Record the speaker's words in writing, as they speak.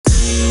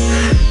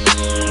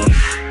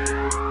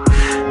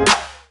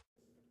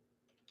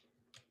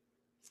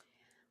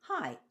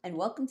and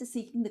welcome to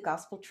Seeking the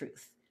Gospel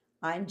Truth.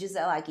 I'm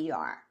Giselle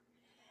Aguiar.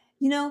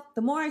 You know,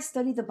 the more I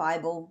study the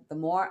Bible, the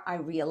more I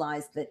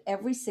realize that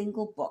every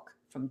single book,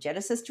 from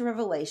Genesis to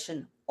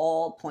Revelation,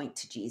 all point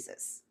to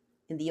Jesus.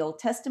 In the Old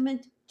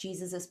Testament,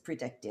 Jesus is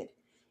predicted.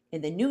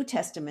 In the New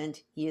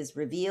Testament, he is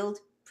revealed,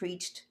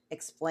 preached,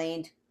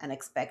 explained, and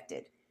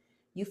expected.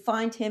 You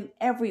find him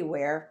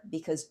everywhere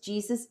because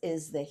Jesus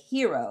is the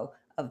hero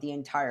of the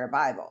entire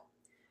Bible.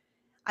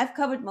 I've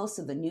covered most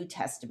of the New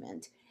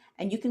Testament,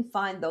 and you can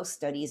find those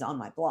studies on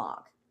my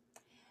blog.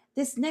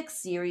 This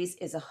next series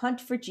is a hunt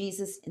for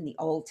Jesus in the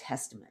Old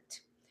Testament.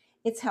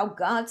 It's how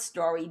God's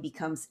story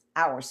becomes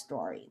our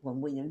story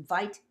when we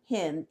invite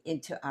him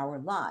into our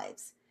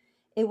lives.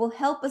 It will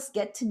help us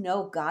get to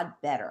know God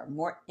better,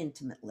 more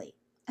intimately.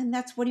 And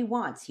that's what he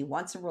wants. He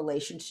wants a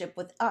relationship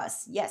with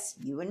us. Yes,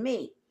 you and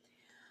me.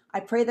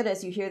 I pray that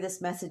as you hear this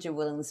message, it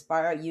will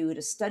inspire you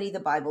to study the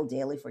Bible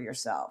daily for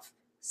yourself.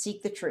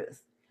 Seek the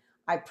truth.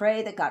 I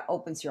pray that God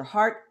opens your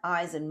heart,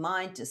 eyes, and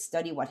mind to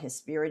study what his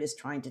Spirit is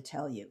trying to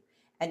tell you.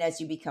 And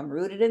as you become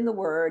rooted in the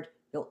Word,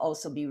 you'll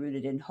also be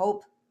rooted in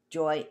hope,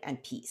 joy,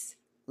 and peace.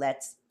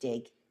 Let's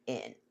dig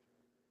in.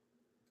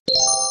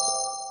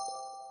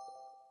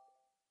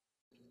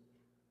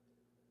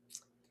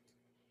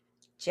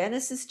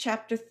 Genesis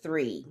chapter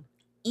 3,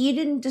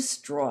 Eden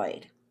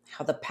destroyed,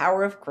 how the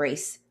power of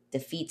grace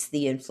defeats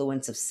the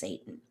influence of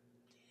Satan.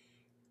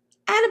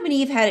 Adam and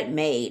Eve had it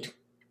made.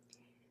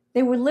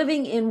 They were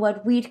living in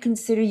what we'd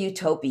consider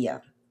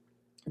utopia,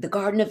 the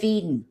Garden of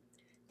Eden.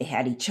 They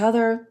had each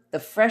other, the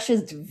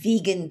freshest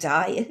vegan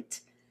diet,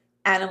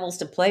 animals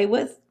to play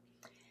with.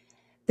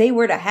 They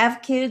were to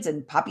have kids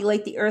and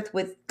populate the earth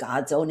with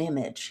God's own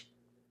image.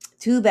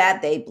 Too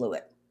bad they blew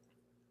it.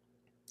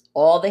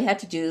 All they had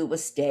to do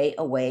was stay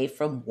away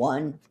from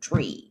one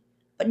tree.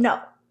 But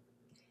no.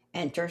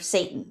 Enter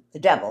Satan, the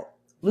devil,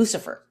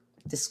 Lucifer,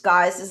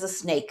 disguised as a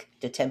snake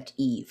to tempt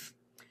Eve.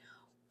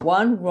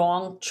 One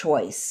wrong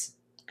choice,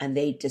 and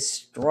they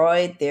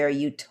destroyed their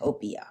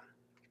utopia.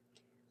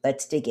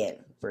 Let's dig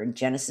in. We're in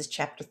Genesis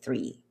chapter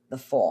 3, the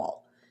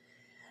fall.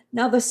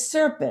 Now the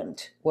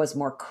serpent was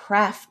more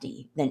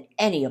crafty than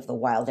any of the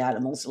wild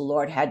animals the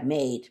Lord had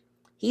made.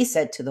 He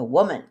said to the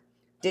woman,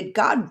 "Did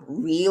God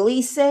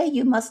really say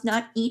you must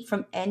not eat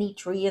from any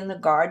tree in the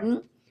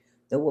garden?"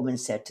 The woman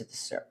said to the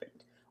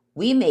serpent,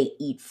 "We may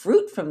eat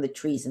fruit from the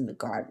trees in the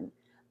garden,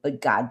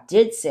 but God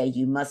did say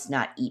you must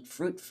not eat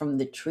fruit from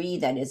the tree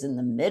that is in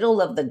the middle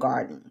of the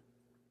garden,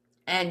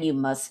 and you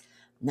must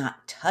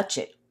not touch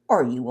it,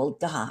 or you will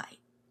die."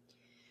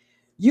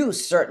 You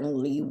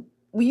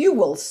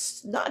will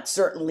not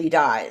certainly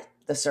die,"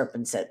 the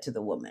serpent said to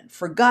the woman,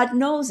 "for God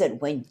knows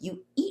that when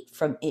you eat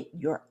from it,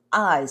 your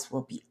eyes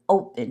will be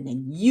open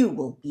and you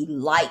will be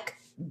like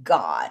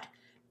God,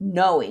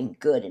 knowing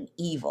good and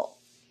evil."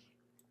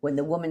 When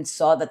the woman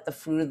saw that the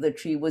fruit of the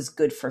tree was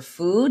good for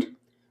food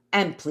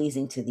and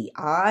pleasing to the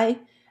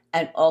eye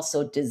and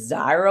also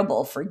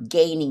desirable for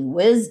gaining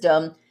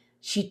wisdom,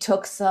 she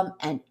took some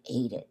and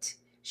ate it.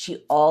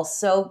 She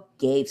also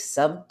gave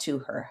some to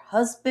her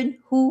husband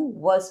who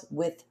was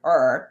with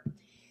her,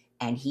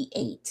 and he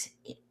ate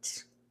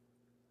it.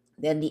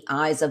 Then the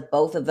eyes of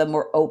both of them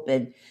were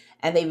open,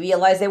 and they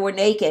realized they were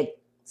naked.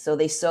 So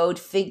they sewed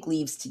fig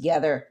leaves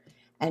together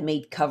and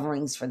made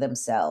coverings for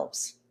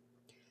themselves.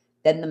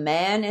 Then the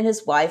man and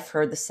his wife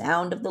heard the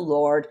sound of the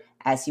Lord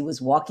as he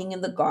was walking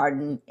in the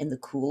garden in the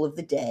cool of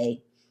the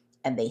day,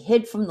 and they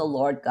hid from the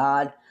Lord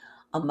God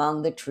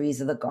among the trees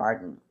of the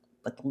garden.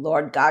 But the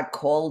Lord God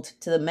called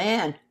to the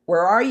man,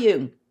 "Where are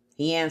you?"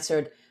 He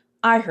answered,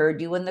 "I heard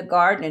you in the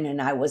garden,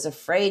 and I was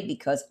afraid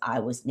because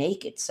I was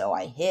naked, so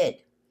I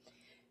hid."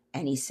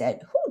 And he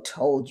said, "Who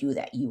told you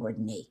that you were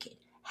naked?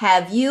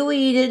 Have you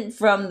eaten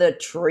from the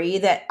tree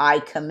that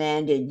I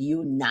commanded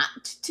you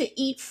not to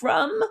eat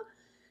from?"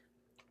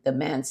 The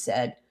man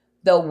said,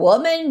 "The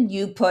woman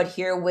you put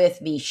here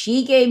with me,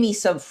 she gave me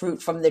some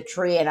fruit from the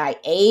tree and I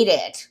ate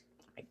it."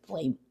 I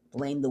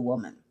blame the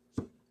woman.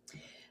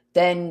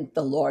 Then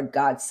the Lord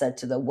God said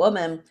to the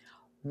woman,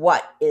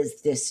 "What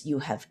is this you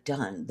have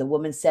done?" The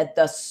woman said,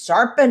 "The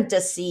serpent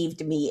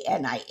deceived me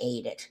and I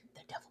ate it."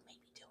 The devil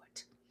made me do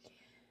it.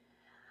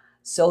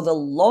 So the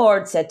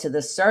Lord said to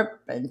the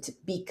serpent,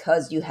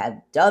 "Because you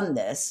have done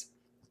this,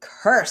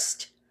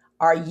 cursed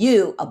are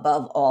you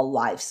above all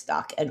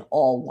livestock and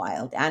all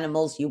wild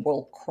animals. You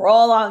will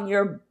crawl on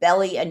your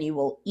belly and you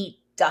will eat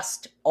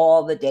dust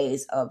all the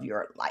days of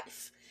your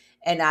life.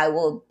 And I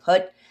will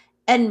put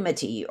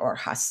enmity or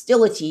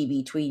hostility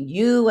between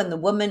you and the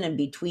woman and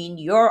between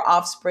your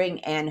offspring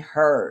and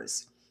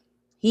hers.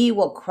 He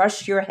will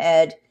crush your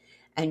head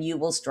and you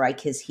will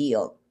strike his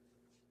heel."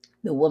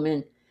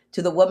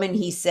 To the woman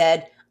he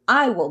said,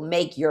 "I will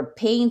make your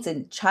pains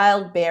in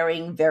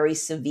childbearing very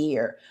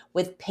severe.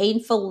 With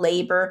painful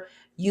labor,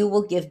 you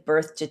will give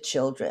birth to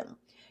children.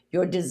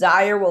 Your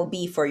desire will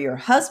be for your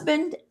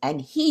husband,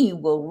 and he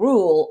will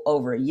rule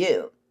over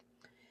you."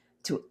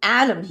 To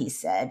Adam, he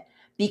said,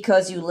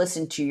 "Because you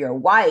listened to your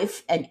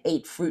wife and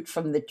ate fruit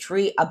from the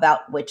tree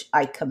about which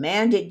I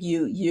commanded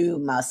you, you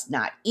must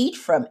not eat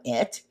from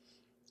it.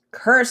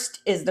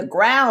 Cursed is the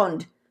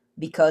ground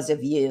because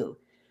of you.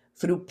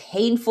 Through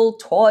painful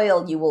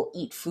toil, you will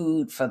eat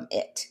food from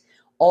it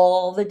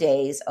all the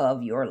days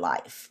of your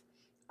life.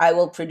 I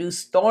will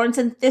produce thorns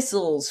and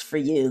thistles for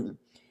you,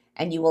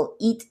 and you will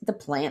eat the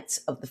plants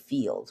of the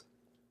field.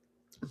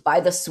 By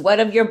the sweat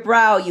of your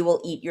brow, you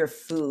will eat your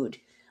food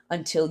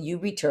until you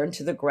return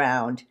to the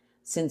ground,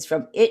 since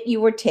from it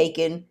you were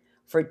taken,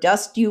 for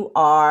dust you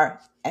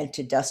are, and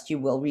to dust you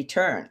will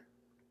return.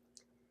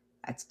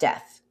 That's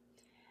death.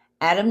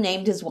 Adam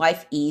named his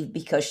wife Eve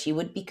because she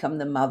would become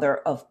the mother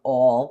of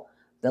all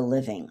the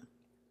living.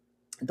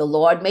 The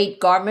Lord made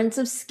garments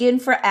of skin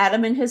for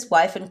Adam and his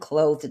wife and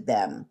clothed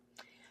them.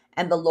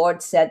 And the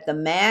Lord said, the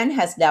man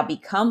has now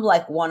become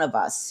like one of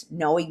us,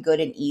 knowing good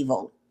and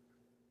evil.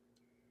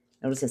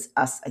 Notice it's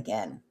us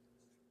again.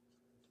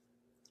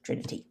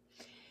 Trinity.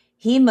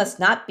 He must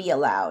not be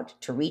allowed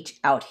to reach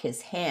out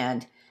his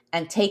hand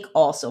and take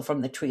also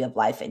from the tree of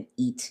life and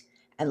eat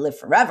and live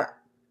forever.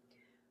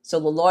 So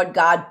the Lord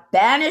God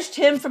banished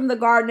him from the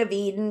Garden of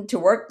Eden to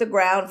work the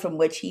ground from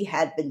which he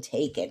had been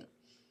taken.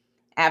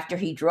 After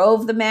he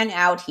drove the man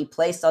out, he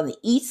placed on the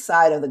east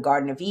side of the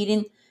Garden of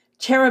Eden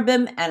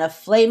cherubim and a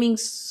flaming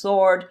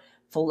sword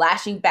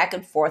flashing back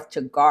and forth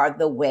to guard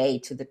the way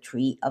to the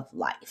tree of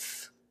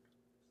life.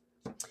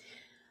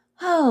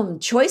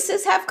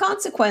 Choices have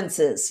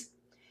consequences.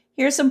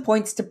 Here's some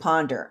points to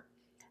ponder.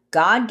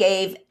 God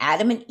gave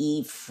Adam and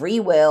Eve free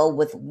will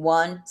with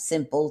one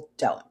simple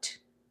don't.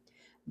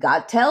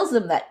 God tells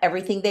them that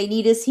everything they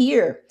need is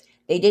here.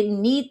 They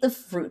didn't need the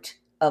fruit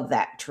of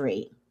that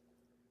tree.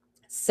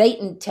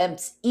 Satan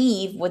tempts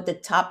Eve with the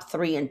top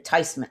three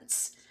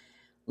enticements: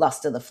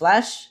 lust of the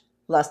flesh,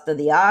 lust of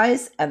the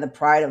eyes, and the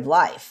pride of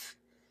life.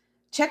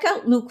 Check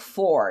out Luke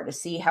 4 to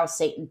see how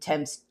Satan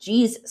tempts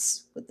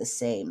Jesus with the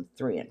same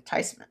three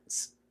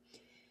enticements.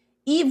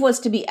 Eve was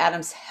to be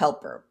Adam's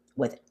helper,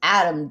 with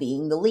Adam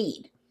being the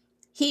lead.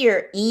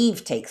 Here,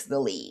 Eve takes the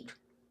lead.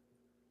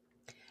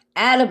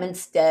 Adam,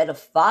 instead of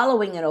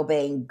following and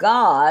obeying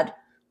God,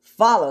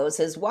 follows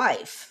his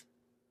wife.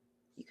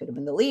 He could have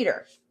been the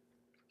leader.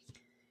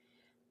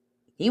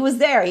 He was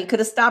there. He could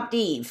have stopped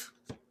Eve.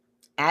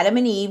 Adam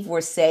and Eve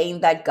were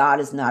saying that God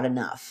is not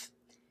enough.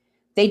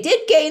 They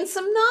did gain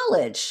some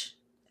knowledge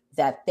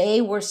that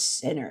they were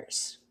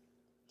sinners.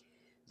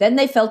 Then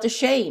they felt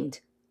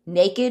ashamed,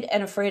 naked,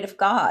 and afraid of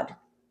God.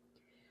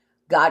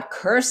 God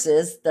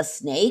curses the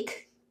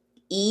snake,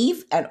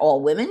 Eve and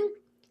all women,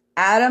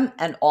 Adam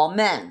and all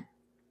men.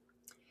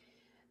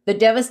 The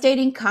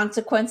devastating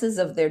consequences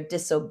of their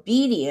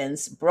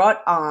disobedience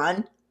brought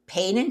on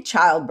pain in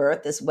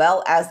childbirth, as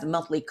well as the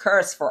monthly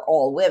curse for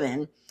all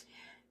women.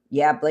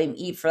 Yeah, blame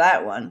Eve for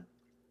that one.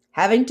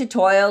 Having to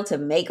toil to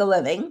make a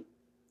living,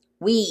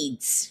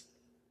 weeds,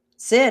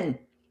 sin,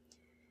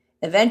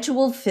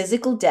 eventual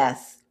physical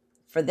death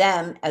for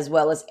them as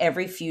well as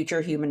every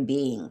future human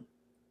being.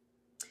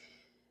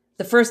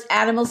 The first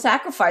animal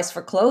sacrifice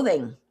for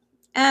clothing,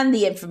 and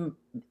the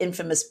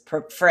infamous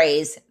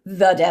phrase,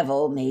 the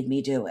devil made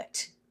me do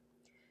it.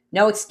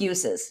 No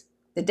excuses.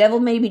 The devil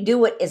made me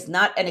do it is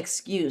not an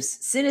excuse.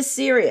 Sin is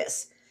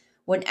serious.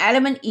 When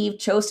Adam and Eve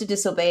chose to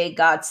disobey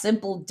God's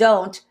simple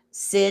don't,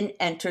 sin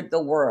entered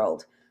the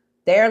world.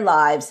 Their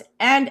lives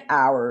and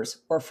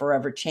ours were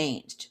forever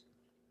changed.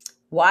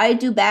 Why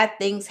do bad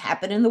things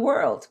happen in the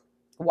world?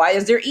 Why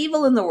is there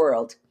evil in the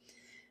world?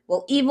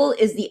 Well, evil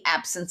is the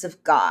absence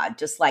of God.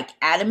 Just like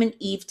Adam and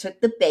Eve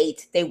took the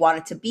bait, they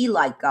wanted to be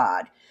like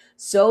God.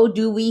 So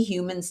do we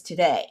humans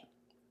today.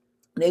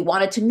 They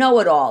wanted to know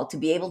it all, to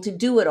be able to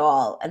do it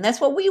all. And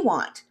that's what we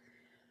want.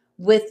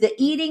 With the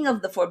eating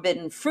of the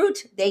forbidden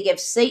fruit, they give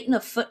Satan a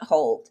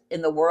foothold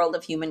in the world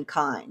of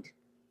humankind.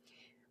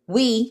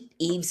 We,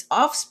 Eve's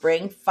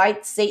offspring,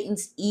 fight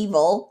Satan's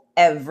evil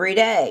every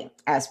day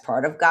as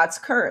part of God's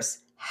curse.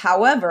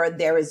 However,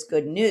 there is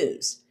good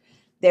news.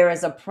 There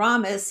is a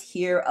promise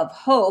here of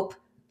hope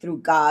through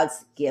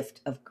God's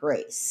gift of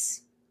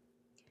grace.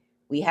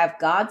 We have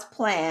God's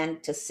plan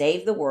to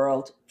save the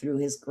world through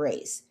his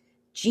grace.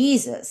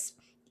 Jesus,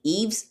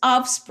 Eve's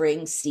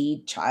offspring,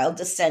 seed, child,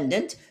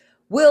 descendant,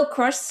 will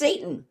crush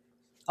Satan.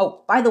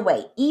 Oh, by the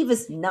way, Eve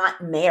is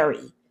not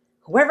Mary.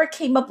 Whoever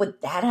came up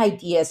with that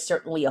idea is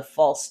certainly a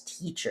false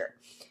teacher.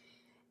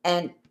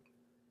 And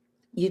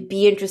you'd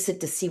be interested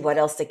to see what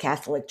else the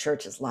Catholic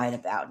Church has lied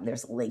about. And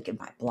there's a link in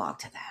my blog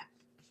to that.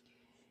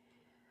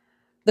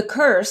 The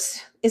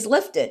curse is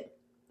lifted.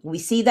 We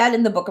see that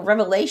in the book of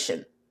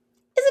Revelation.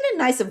 Isn't it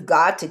nice of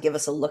God to give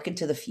us a look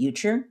into the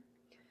future?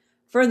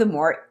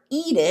 Furthermore,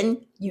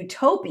 Eden,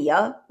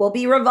 utopia, will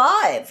be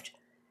revived,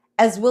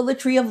 as will the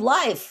tree of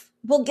life.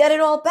 We'll get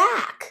it all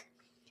back.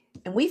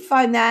 And we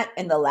find that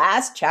in the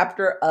last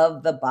chapter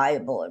of the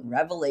Bible, in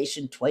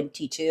Revelation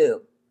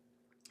 22.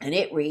 And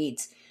it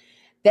reads,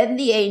 "Then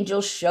the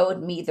angel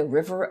showed me the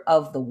river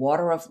of the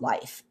water of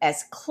life,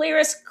 as clear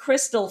as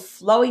crystal,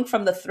 flowing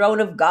from the throne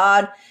of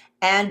God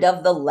and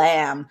of the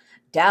Lamb,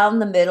 down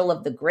the middle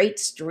of the great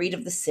street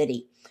of the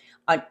city.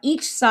 On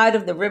each side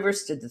of the river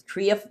stood the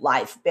tree of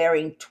life,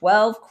 bearing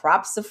 12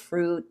 crops of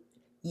fruit,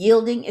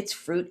 yielding its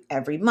fruit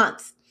every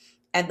month.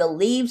 and the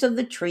leaves of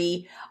the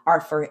tree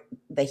are for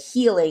the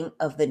healing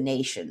of the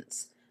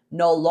nations.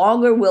 No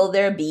longer will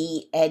there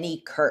be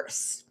any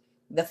curse.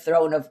 The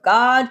throne of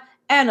God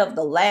and of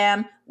the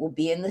Lamb will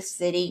be in the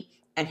city,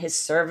 and his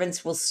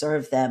servants will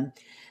serve them.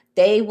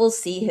 They will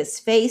see his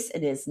face,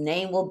 and his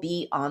name will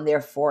be on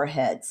their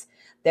foreheads.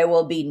 There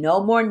will be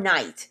no more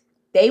night.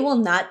 They will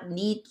not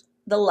need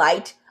the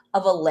light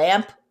of a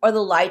lamp or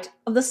the light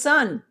of the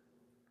sun,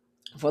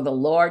 for the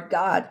Lord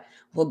God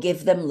will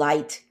give them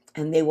light,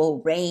 and they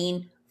will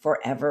reign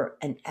forever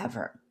and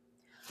ever.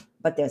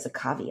 But there's a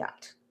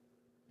caveat.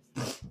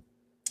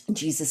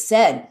 Jesus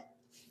said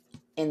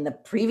in the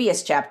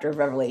previous chapter of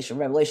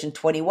Revelation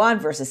 21,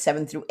 verses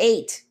 7 through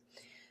 8,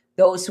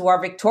 those who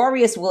are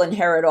victorious will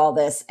inherit all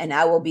this, and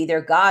I will be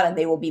their God, and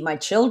they will be my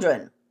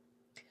children.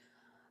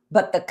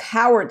 But the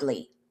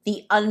cowardly,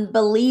 the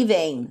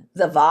unbelieving,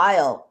 the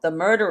vile, the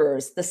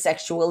murderers, the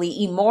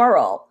sexually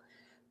immoral,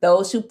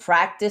 those who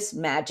practice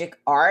magic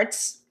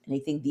arts,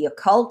 anything the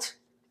occult,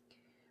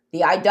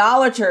 the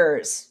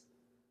idolaters,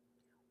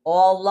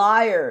 all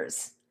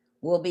liars,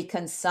 will be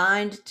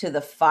consigned to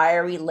the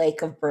fiery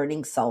lake of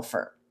burning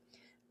sulfur.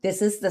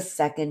 This is the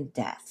second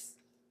death.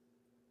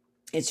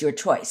 It's your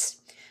choice.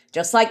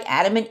 Just like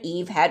Adam and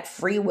Eve had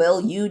free will,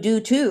 you do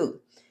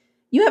too.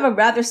 You have a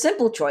rather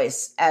simple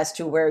choice as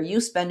to where you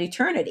spend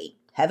eternity,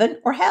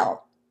 heaven or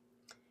hell.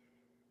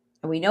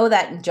 And we know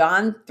that in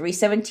John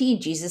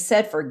 3:17, Jesus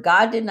said, "For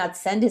God did not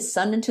send his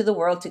Son into the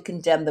world to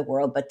condemn the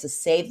world, but to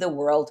save the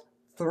world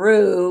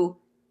through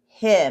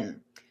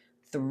him,"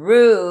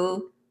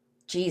 through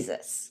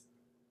Jesus.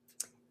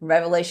 In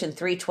Revelation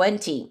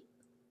 3:20,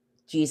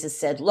 Jesus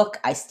said, "Look,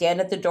 I stand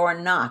at the door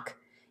and knock.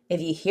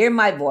 If you hear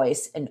my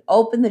voice and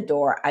open the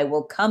door, I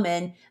will come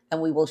in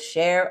and we will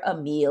share a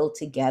meal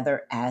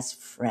together as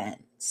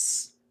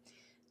friends."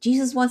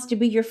 Jesus wants to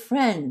be your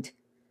friend.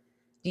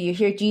 Do you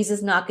hear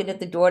Jesus knocking at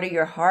the door to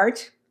your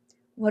heart?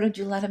 Why don't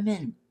you let him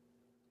in?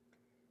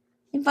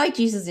 Invite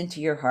Jesus into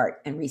your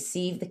heart and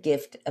receive the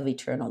gift of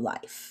eternal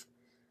life.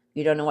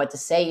 You don't know what to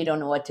say, you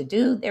don't know what to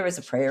do, there is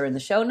a prayer in the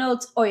show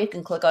notes, or you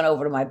can click on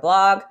over to my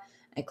blog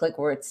and click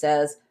where it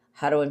says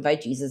how to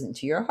invite Jesus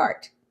into your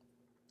heart.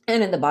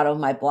 And in the bottom of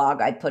my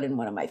blog, I put in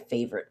one of my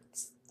favorite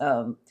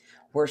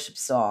worship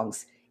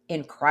songs,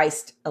 "In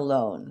Christ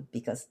Alone,"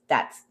 because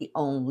that's the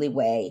only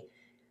way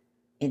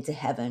into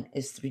heaven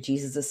is through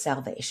Jesus'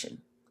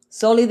 salvation.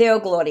 Soli Deo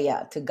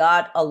Gloria, to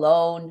God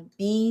alone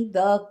be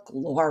the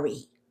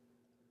glory.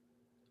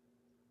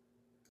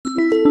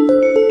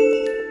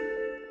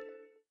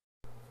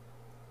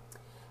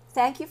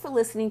 Thank you for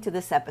listening to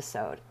this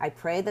episode. I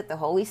pray that the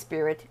Holy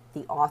Spirit,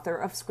 the author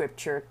of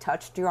Scripture,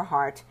 touched your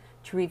heart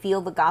to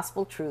reveal the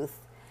gospel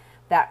truth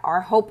that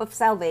our hope of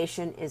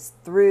salvation is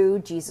through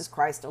Jesus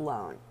Christ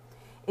alone.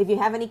 If you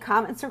have any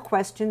comments or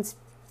questions,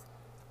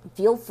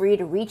 feel free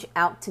to reach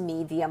out to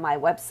me via my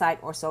website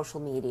or social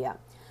media.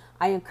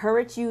 I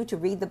encourage you to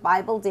read the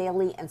Bible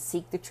daily and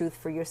seek the truth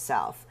for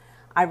yourself.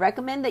 I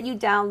recommend that you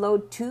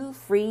download 2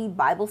 free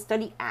Bible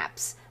study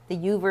apps, the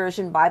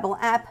YouVersion Bible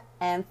app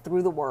and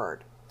Through the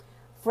Word.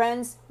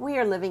 Friends, we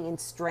are living in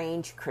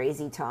strange,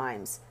 crazy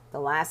times, the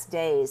last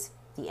days,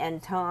 the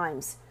end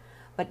times.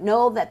 But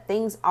know that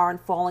things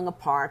aren't falling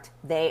apart,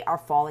 they are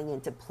falling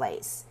into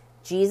place.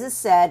 Jesus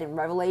said in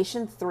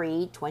Revelation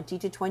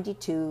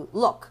 3:20-22,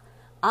 "Look,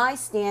 I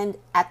stand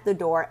at the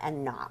door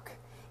and knock.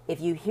 If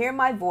you hear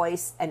my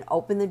voice and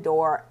open the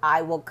door,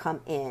 I will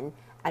come in,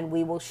 and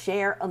we will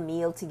share a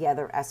meal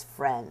together as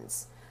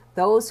friends.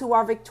 Those who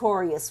are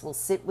victorious will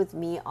sit with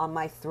me on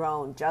my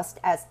throne, just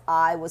as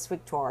I was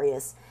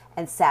victorious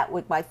and sat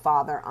with my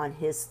Father on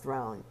his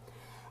throne."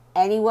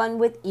 Anyone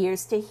with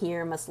ears to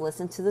hear must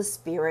listen to the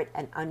Spirit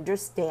and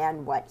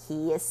understand what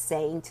he is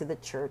saying to the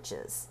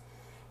churches.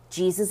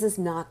 Jesus is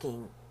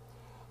knocking.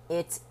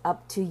 It's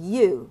up to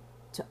you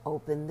to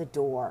open the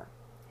door.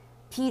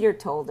 Peter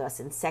told us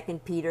in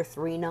 2 Peter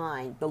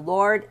 3:9, the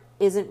Lord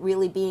isn't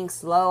really being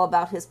slow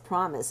about his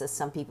promise, as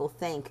some people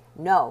think.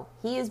 No,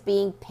 he is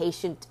being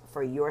patient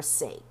for your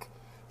sake.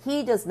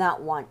 He does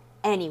not want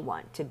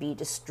anyone to be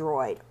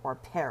destroyed or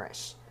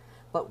perish,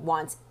 but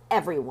wants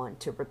everyone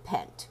to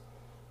repent.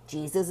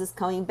 Jesus is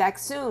coming back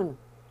soon.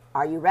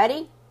 Are you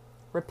ready?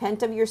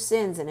 Repent of your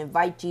sins and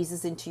invite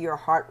Jesus into your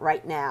heart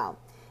right now.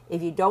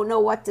 If you don't know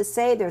what to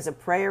say, there's a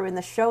prayer in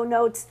the show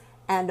notes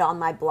and on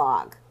my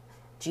blog.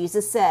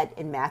 Jesus said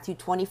in Matthew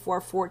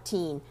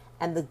 24:14,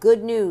 "And the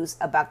good news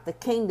about the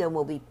kingdom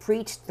will be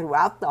preached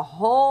throughout the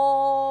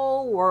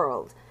whole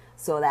world,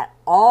 so that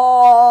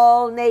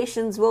all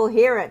nations will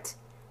hear it,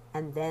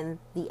 and then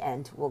the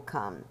end will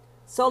come."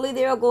 Soli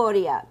Deo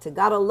Gloria, to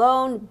God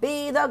alone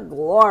be the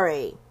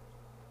glory.